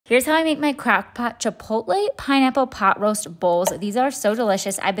Here's how I make my Crockpot Chipotle pineapple pot roast bowls. These are so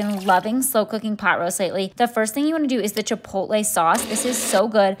delicious. I've been loving slow cooking pot roast lately. The first thing you want to do is the Chipotle sauce. This is so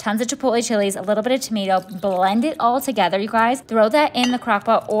good. Tons of Chipotle chilies, a little bit of tomato. Blend it all together, you guys. Throw that in the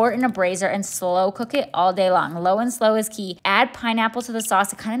Crockpot or in a braiser and slow cook it all day long. Low and slow is key. Add pineapple to the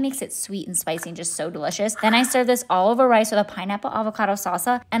sauce. It kind of makes it sweet and spicy and just so delicious. Then I serve this all over rice with a pineapple avocado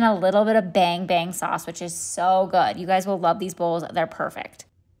salsa and a little bit of bang bang sauce, which is so good. You guys will love these bowls. They're perfect.